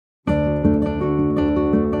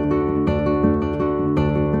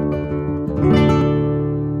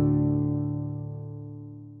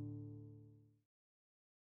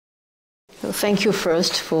thank you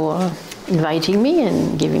first for inviting me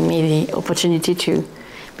and giving me the opportunity to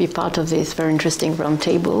be part of this very interesting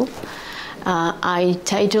roundtable. I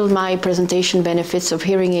titled my presentation Benefits of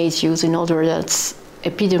Hearing Aids Use in Older Adults,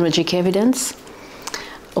 Epidemiologic Evidence.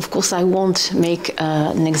 Of course, I won't make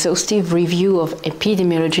an exhaustive review of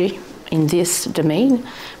epidemiology in this domain,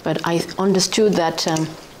 but I understood that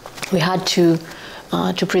we had to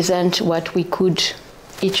present what we could,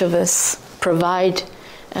 each of us, provide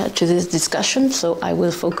to this discussion. So I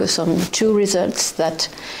will focus on two results that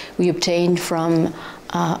we obtained from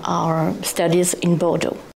our studies in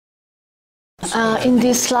Bordeaux. In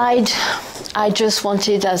this slide, I just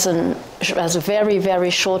wanted, as a very, very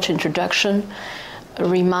short introduction,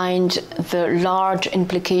 remind the large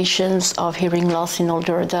implications of hearing loss in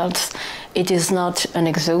older adults. It is not an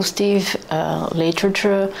exhaustive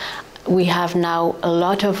literature. We have now a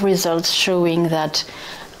lot of results showing that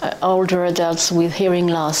older adults with hearing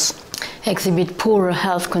loss exhibit poorer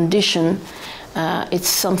health condition. It's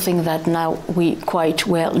something that now we quite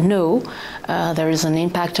well know. There is an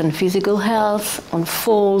impact on physical health, on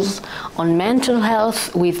falls, on mental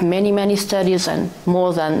health, with many, many studies, and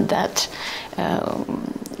more than that,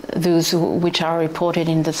 those which are reported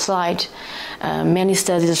in the slide. Many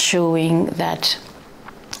studies showing that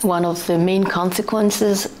one of the main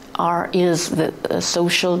consequences is the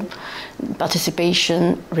social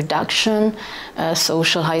participation reduction,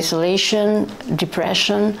 social isolation,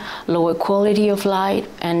 depression, lower quality of life,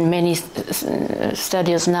 and many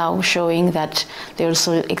studies now showing that they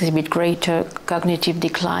also exhibit greater cognitive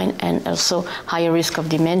decline and also higher risk of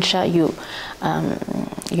dementia. You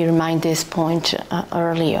remind this point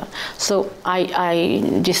earlier. So I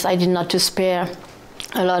decided not to spare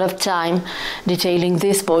a lot of time detailing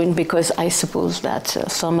this point because I suppose that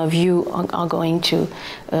some of you are going to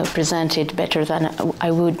present it better than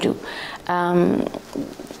I would do.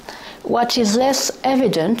 What is less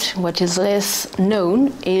evident, what is less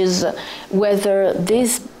known, is whether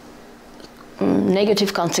these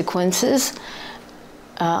negative consequences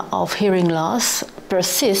of hearing loss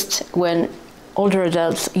persist when older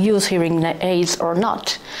adults use hearing aids or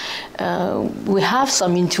not. We have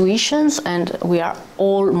some intuitions, and we are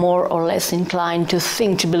all more or less inclined to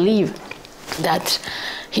believe that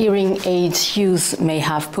hearing aids use may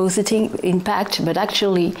have positive impact, but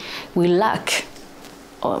actually we lack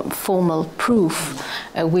formal proof.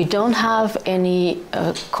 We don't have any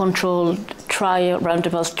controlled trial,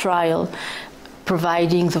 randomized trial,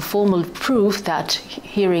 providing the formal proof that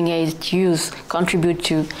hearing aid use contribute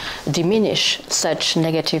to diminish such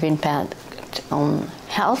negative impact on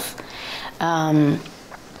health.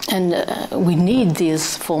 We need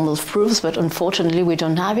these formal proofs, but unfortunately we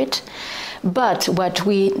don't have it. But what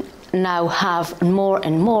we now have more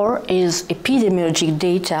and more is epidemiologic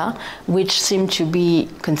data which seem to be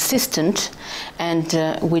consistent and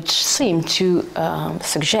which seem to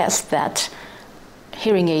suggest that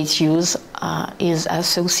hearing aids use is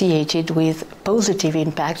associated with positive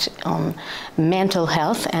impact on mental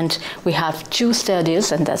health. And we have two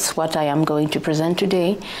studies, and that's what I am going to present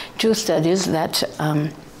today, two studies that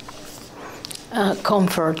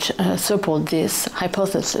support this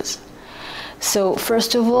hypothesis. So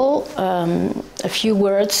first of all, a few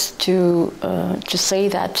words to say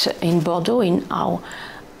that in Bordeaux, in our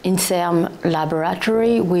Inserm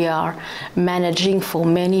laboratory, we are managing for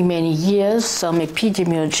many, many years some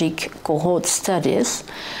epidemiologic cohort studies.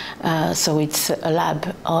 So it's a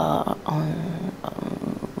lab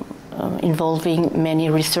involving many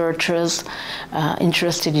researchers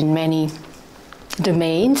interested in many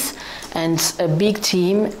domains, and a big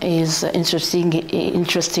team is interested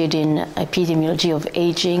in epidemiology of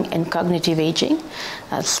aging and cognitive aging.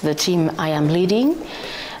 That's the team I am leading.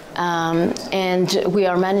 And we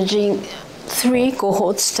are managing 3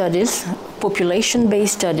 cohort studies,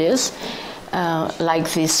 population-based studies,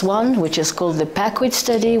 like this one, which is called the PACWID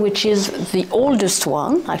study, which is the oldest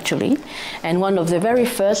one, actually, and one of the very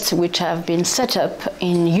first which have been set up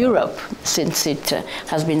in Europe, since it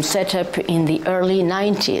has been set up in the early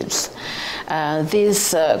 90s.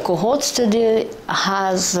 This cohort study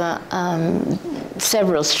has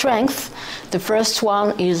several strengths. The first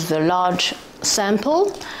one is the large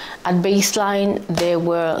sample. At baseline, there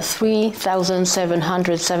were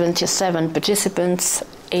 3,777 participants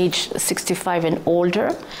aged 65 and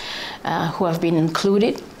older who have been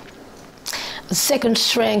included. The second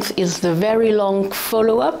strength is the very long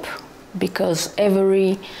follow-up, because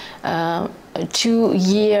every 2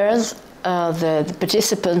 years the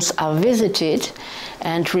participants are visited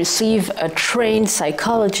and receive a trained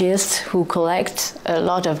psychologist who collects a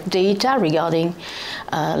lot of data regarding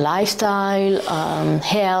lifestyle,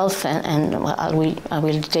 health, and well, I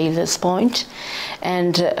will detail this point.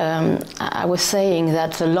 And I was saying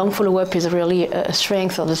that the long follow-up is really a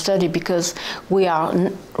strength of the study, because we are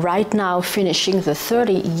right now finishing the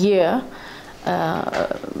 30-year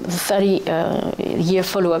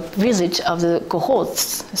follow-up visit of the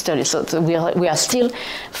cohorts study. So we are still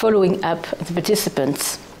following up the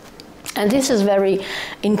participants. And this is very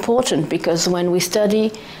important, because when we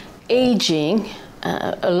study aging,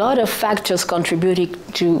 a lot of factors contributing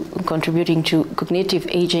to cognitive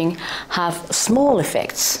aging have small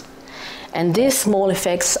effects. And these small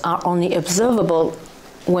effects are only observable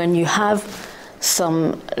when you have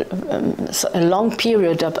a long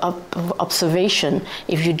period of observation.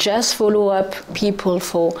 If you just follow up people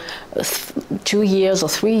for 2 years or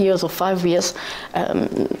 3 years or 5 years,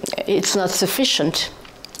 it's not sufficient.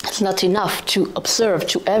 It's not enough to observe,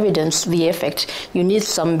 to evidence the effect. You need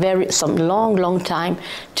some long time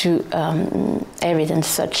to evidence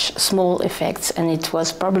such small effects, and it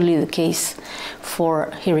was probably the case for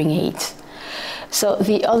hearing aids. So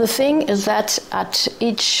the other thing is that at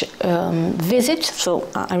each visit, so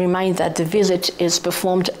I remind that the visit is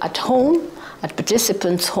performed at home, at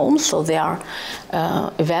participants' homes, so they are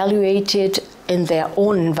evaluated in their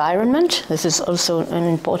own environment. This is also an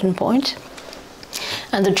important point.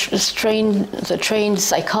 And the trained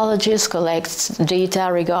psychologist collects data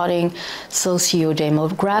regarding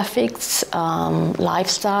socio-demographics,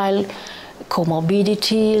 lifestyle,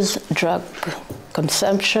 comorbidities, drug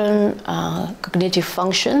consumption, cognitive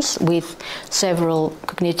functions, with several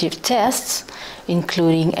cognitive tests,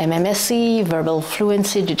 including MMSE, verbal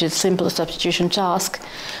fluency, digit simple substitution task,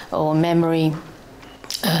 or memory,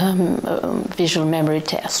 visual memory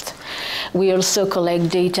test. We also collect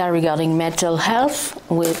data regarding mental health,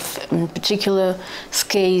 with in particular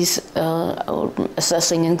scales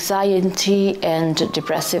assessing anxiety and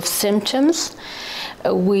depressive symptoms.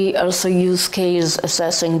 We also use scales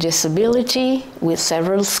assessing disability, with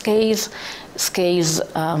several scales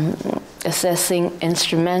assessing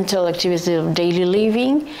instrumental activities of daily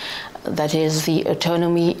living, that is the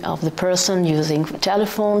autonomy of the person using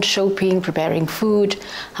telephone, shopping, preparing food,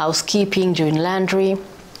 housekeeping, doing laundry,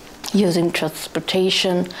 using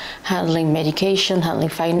transportation, handling medication, handling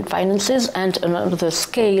finances, and another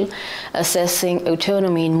scale assessing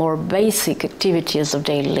autonomy in more basic activities of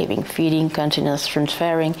daily living: feeding, continence,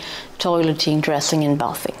 transferring, toileting, dressing, and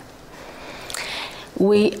bathing.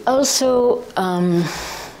 We also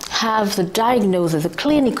have the diagnosis, the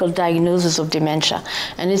clinical diagnosis of dementia.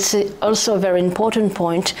 And it's also a very important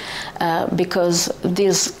point because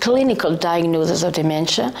this clinical diagnosis of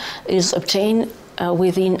dementia is obtained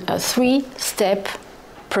within a 3-step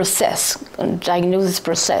process, diagnosis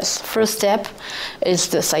process. First step is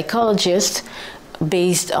the psychologist,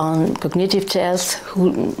 based on cognitive tests,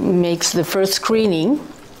 who makes the first screening.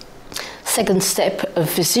 Second step, a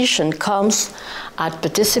physician comes at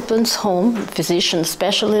participants' home, physician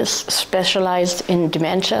specialized in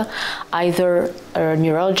dementia, either a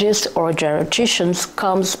neurologist or a geriatrician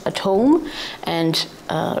comes at home and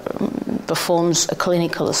performs a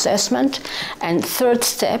clinical assessment. And third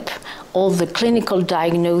step, all the clinical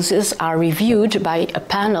diagnoses are reviewed by a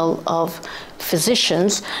panel of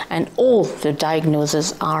physicians, and all the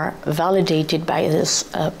diagnoses are validated by this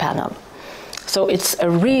panel. So it's a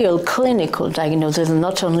real clinical diagnosis, and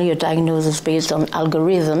not only a diagnosis based on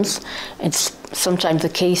algorithms. It's sometimes the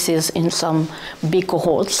cases in some big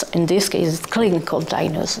cohorts. In this case, it's clinical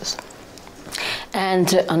diagnosis.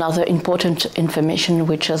 And another important information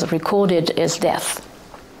which is recorded is death.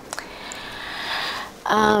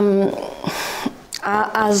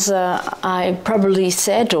 As I probably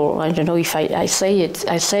said, or I don't know if I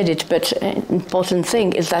said it, but an important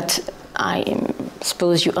thing is that I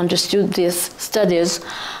suppose you understood these studies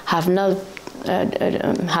have not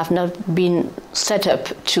been set up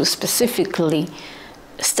to specifically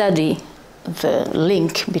study the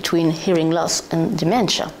link between hearing loss and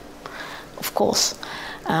dementia, of course.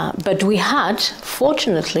 But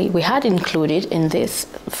fortunately, we had included in this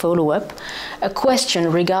follow-up a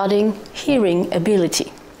question regarding hearing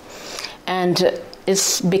ability. And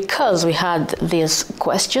it's because we had these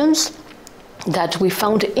questions that we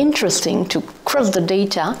found it interesting to cross the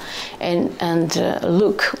data and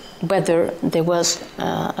look whether there was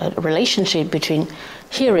a relationship between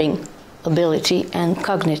hearing ability and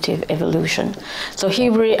cognitive evolution. So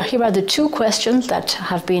here are the 2 questions that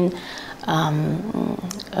have been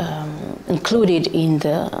included in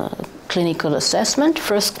the clinical assessment.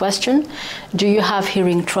 First question, do you have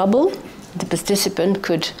hearing trouble? the participant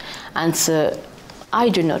could answer, I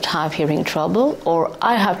do not have hearing trouble, or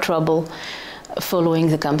I have trouble following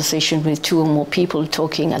the conversation with 2 or more people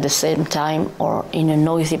talking at the same time or in a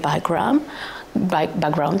noisy background,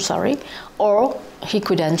 or he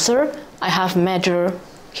could answer, I have major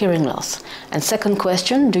hearing loss. And second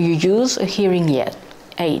question, do you use a hearing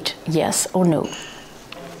aid, yes or no?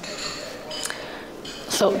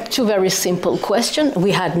 So 2 very simple questions.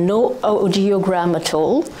 We had no audiogram at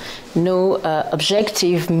all, no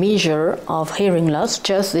objective measure of hearing loss,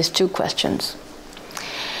 just these 2 questions.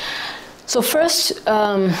 So first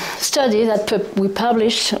study that we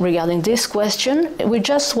published regarding this question, we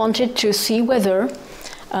just wanted to see whether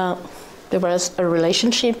there was a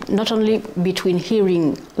relationship not only between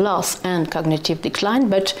hearing loss and cognitive decline,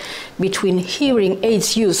 but between hearing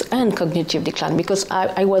aids use and cognitive decline, because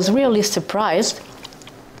I was really surprised.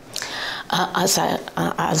 As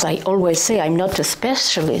I always say, I'm not a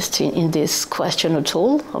specialist in this question at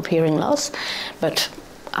all of hearing loss, but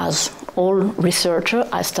as all researcher,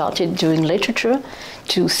 I started doing literature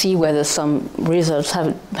to see whether some results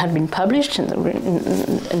had been published in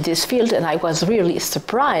this field, and I was really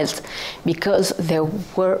surprised because there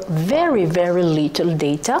were very, very little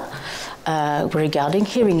data regarding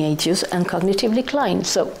hearing aid use and cognitive decline.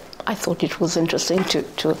 So I thought it was interesting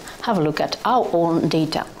to have a look at our own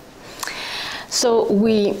data. So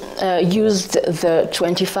we used the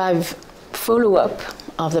 25 follow-up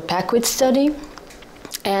of the PACWID study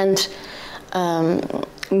and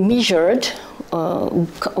measured,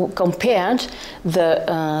 compared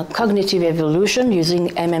the cognitive evolution using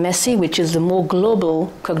MMSE, which is the more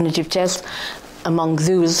global cognitive test among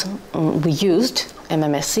those we used,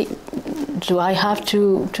 MMSE. Do I have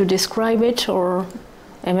to describe it, or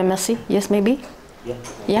MMSE? Yes, maybe?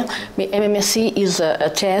 Yeah. MMSE is a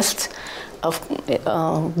test of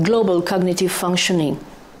global cognitive functioning,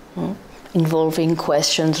 involving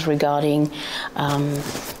questions regarding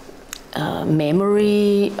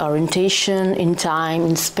memory, orientation in time,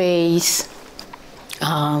 in space,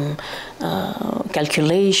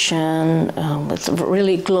 calculation. It's a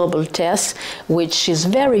really global test, which is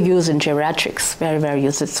very used in geriatrics, very, very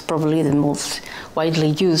used. It's probably the most widely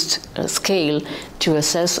used scale to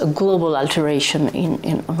assess a global alteration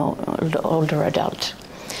in older adult.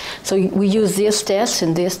 So we use this test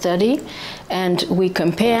in this study, and we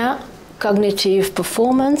compare cognitive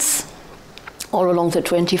performance all along the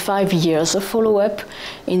 25 years of follow-up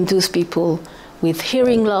in those people with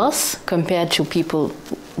hearing loss compared to people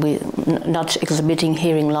with not exhibiting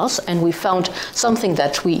hearing loss. And we found something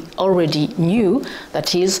that we already knew,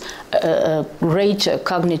 that is a greater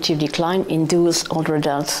cognitive decline in those older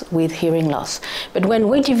adults with hearing loss. But when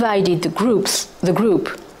we divided the group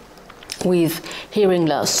with hearing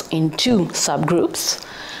loss in 2 subgroups,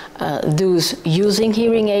 those using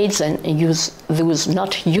hearing aids and those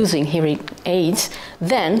not using hearing aids,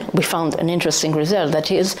 then we found an interesting result.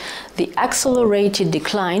 That is, the accelerated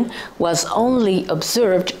decline was only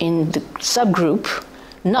observed in the subgroup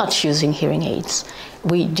not using hearing aids.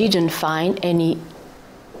 We didn't find any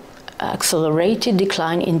accelerated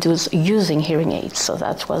decline in those using hearing aids. So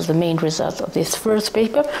that was the main result of this first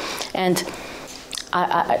paper. And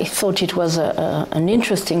I thought it was an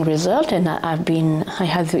interesting result, and I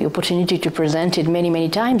had the opportunity to present it many, many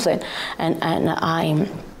times, and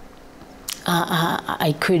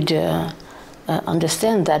I could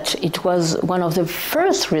understand that it was one of the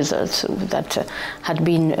first results that had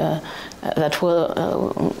been that were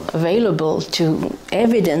available to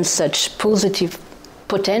evidence such positive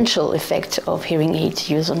potential effect of hearing aid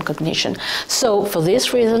use on cognition. So for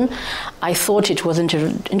this reason, I thought it was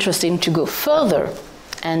interesting to go further,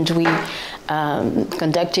 and we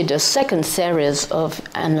conducted a second series of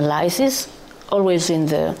analyses, always in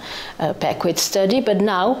the PACWID study, but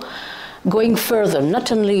now going further,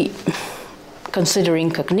 not only considering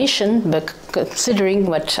cognition, but considering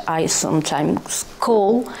what I sometimes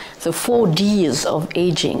call the 4 Ds of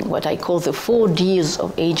aging. What I call the 4 Ds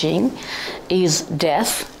of aging is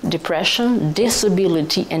death, depression,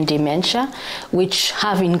 disability, and dementia, which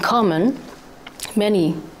have in common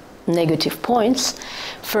many negative points.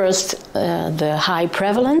 First, the high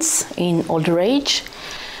prevalence in older age,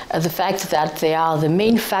 the fact that they are the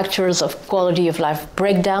main factors of quality of life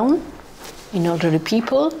breakdown in elderly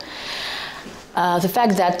people, the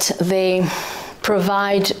fact that they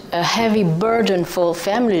provide a heavy burden for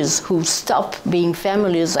families who stop being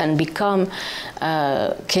families and become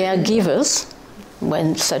caregivers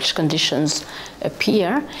when such conditions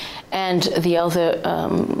appear. And the other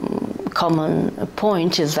common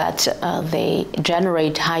point is that they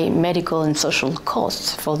generate high medical and social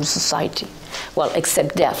costs for the society. Well,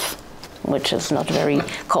 except death. which is not very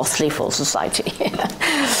costly for society.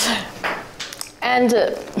 And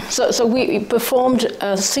so we performed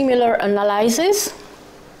a similar analysis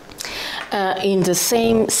in the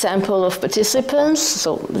same sample of participants.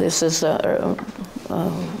 So this is a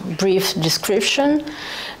brief description.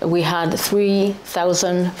 We had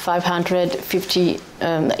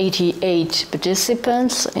 3,588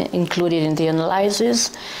 participants included in the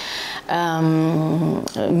analysis.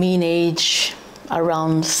 Mean age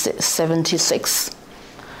around 76.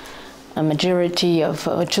 A majority of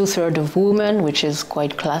 2/3 of women, which is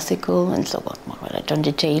quite classical, and so on. I don't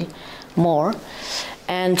detail more.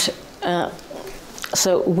 And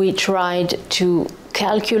so we tried to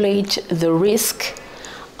calculate the risk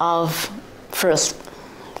of, first,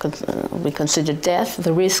 we considered death,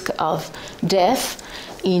 the risk of death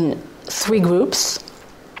in 3 groups.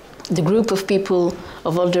 The group of people,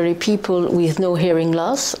 of elderly people with no hearing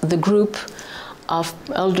loss, the group of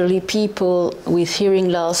elderly people with hearing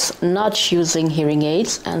loss not using hearing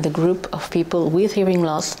aids, and the group of people with hearing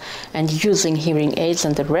loss and using hearing aids.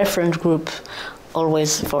 And the reference group,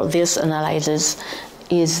 always for this analysis,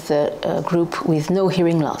 is the group with no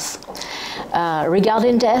hearing loss.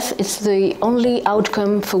 Regarding death, it's the only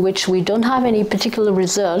outcome for which we don't have any particular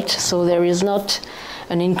result, so there is not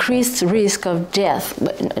an increased risk of death,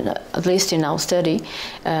 at least in our study,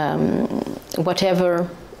 whatever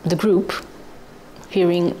the group,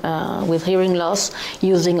 with hearing loss,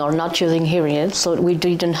 using or not using hearing aids. So we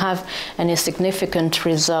didn't have any significant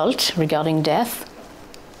result regarding death.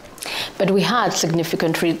 But we had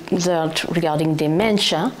significant result regarding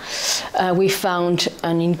dementia. We found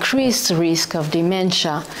an increased risk of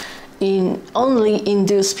dementia only in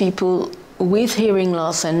those people with hearing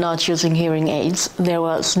loss and not using hearing aids. There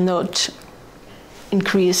was no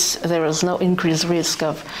increased risk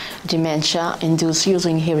of dementia in those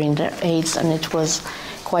using hearing aids, and it was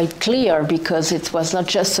quite clear because it was not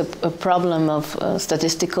just a problem of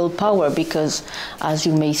statistical power, because as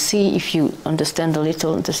you may see if you understand a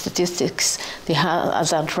little the statistics, the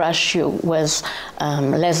hazard ratio was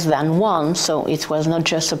less than 1, so it was not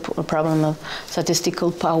just a problem of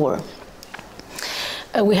statistical power.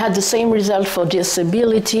 We had the same result for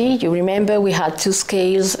disability. You remember we had 2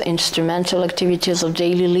 scales, instrumental activities of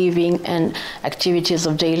daily living and activities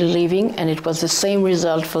of daily living, and it was the same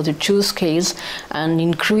result for the 2 scales, an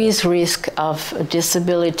increased risk of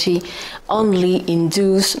disability only in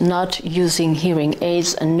those not using hearing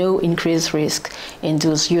aids and no increased risk in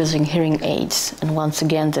those using hearing aids. And once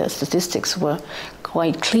again, the statistics were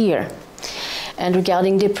quite clear. And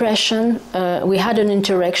regarding depression, we had an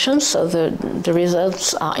interaction, so the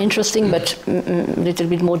results are interesting, but a little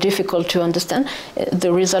bit more difficult to understand.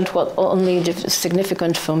 The result was only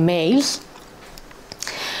significant for males.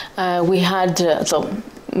 We had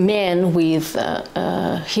men with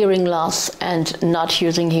hearing loss and not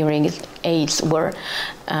using hearing aids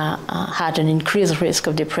had an increased risk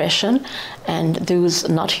of depression, and those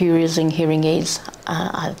not using hearing aids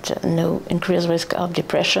had no increased risk of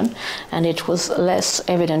depression, and it was less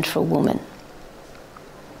evident for women.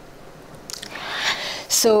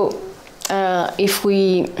 So if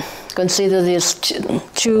we consider these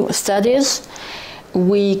 2 studies,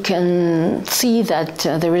 we can see that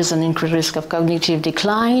there is an increased risk of cognitive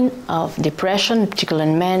decline, of depression, particularly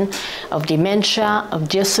in men, of dementia, of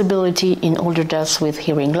disability in older adults with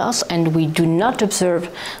hearing loss, and we do not observe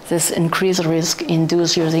this increased risk in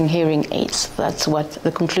those using hearing aids. That's what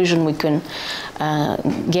the conclusion we can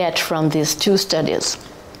get from these 2 studies.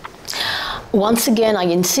 Once again, I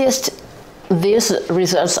insist, these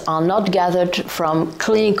results are not gathered from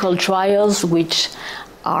clinical trials which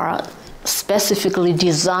are specifically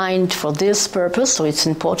designed for this purpose, so it's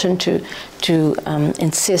important to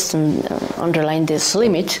insist and underline this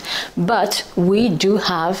limit, but we do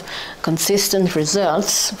have consistent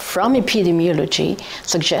results from epidemiology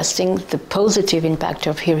suggesting the positive impact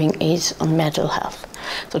of hearing aids on mental health.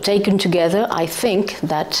 So taken together, I think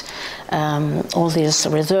that all these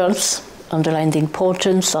results underline the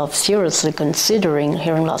importance of seriously considering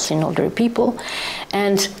hearing loss in older people,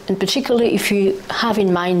 and in particular if you have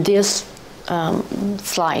in mind this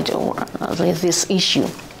slide or this issue.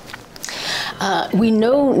 We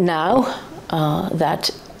know now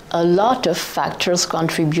that a lot of factors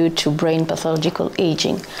contribute to brain pathological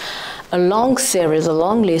aging. A long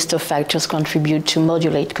list of factors contribute to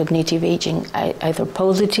modulate cognitive aging, either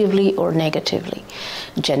positively or negatively.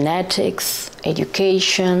 Genetics,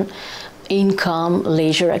 education, income,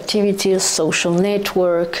 leisure activities, social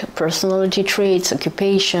network, personality traits,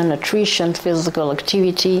 occupation, nutrition, physical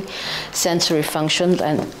activity, sensory functions,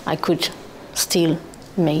 and I could still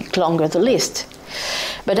make longer the list.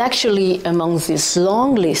 But actually, among this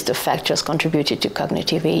long list of factors contributed to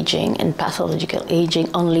cognitive aging and pathological aging,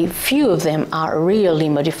 only few of them are really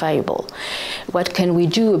modifiable. What can we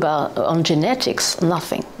do on genetics?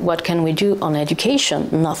 Nothing. What can we do on education?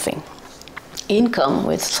 Nothing. Income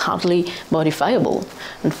is hardly modifiable,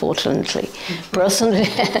 unfortunately.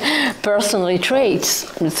 Personally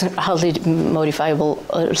traits, it's hardly modifiable,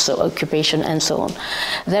 also occupation and so on.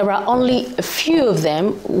 There are only a few of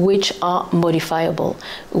them which are modifiable.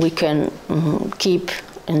 We can keep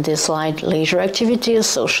in this slide leisure activities,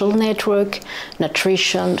 social network,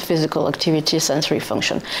 nutrition, physical activity, sensory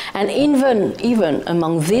function. And even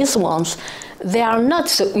among these ones, they are not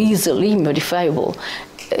so easily modifiable.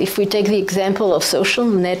 If we take the example of social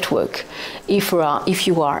network, if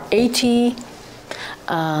you are 80,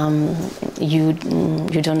 you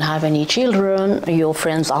don't have any children, your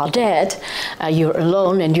friends are dead, you're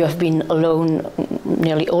alone, and you have been alone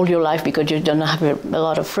nearly all your life because you don't have a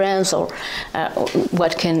lot of friends, or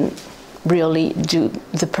what can really do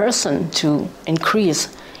the person to increase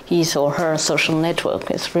his or her social network?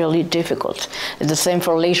 It's really difficult. It's the same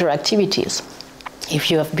for leisure activities. If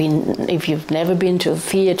you've never been to a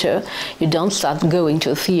theater, you don't start going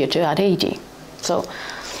to a theater at 80. So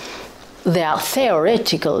they are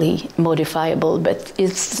theoretically modifiable, but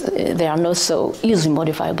they are not so easily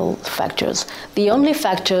modifiable factors. The only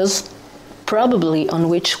factors probably on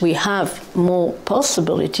which we have more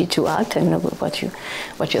possibility to act, I don't know what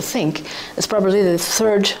you think, is probably the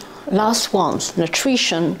third last ones: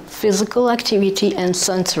 nutrition, physical activity, and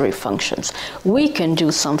sensory functions. We can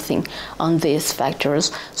do something on these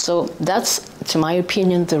factors. So that's, to my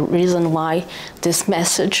opinion, the reason why this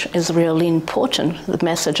message is really important. The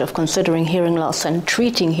message of considering hearing loss and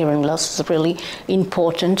treating hearing loss is really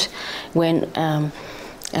important when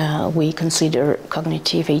we consider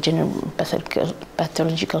cognitive aging and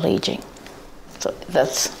pathological aging. So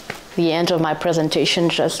that's the end of my presentation,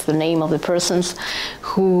 just the name of the persons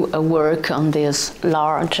who work on these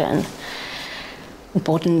large and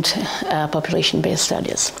important population-based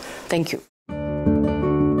studies. Thank you.